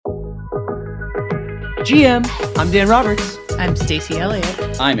GM, I'm Dan Roberts. I'm Stacey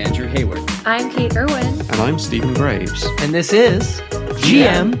Elliott. I'm Andrew Hayward. I'm Kate Irwin. And I'm Stephen Graves. And this is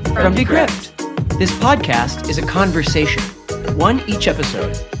GM from Decrypt. This podcast is a conversation, one each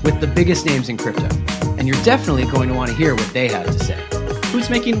episode, with the biggest names in crypto. And you're definitely going to want to hear what they have to say.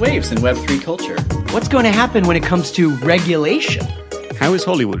 Who's making waves in Web3 culture? What's going to happen when it comes to regulation? How is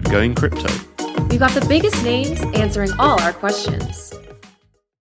Hollywood going crypto? We've got the biggest names answering all our questions.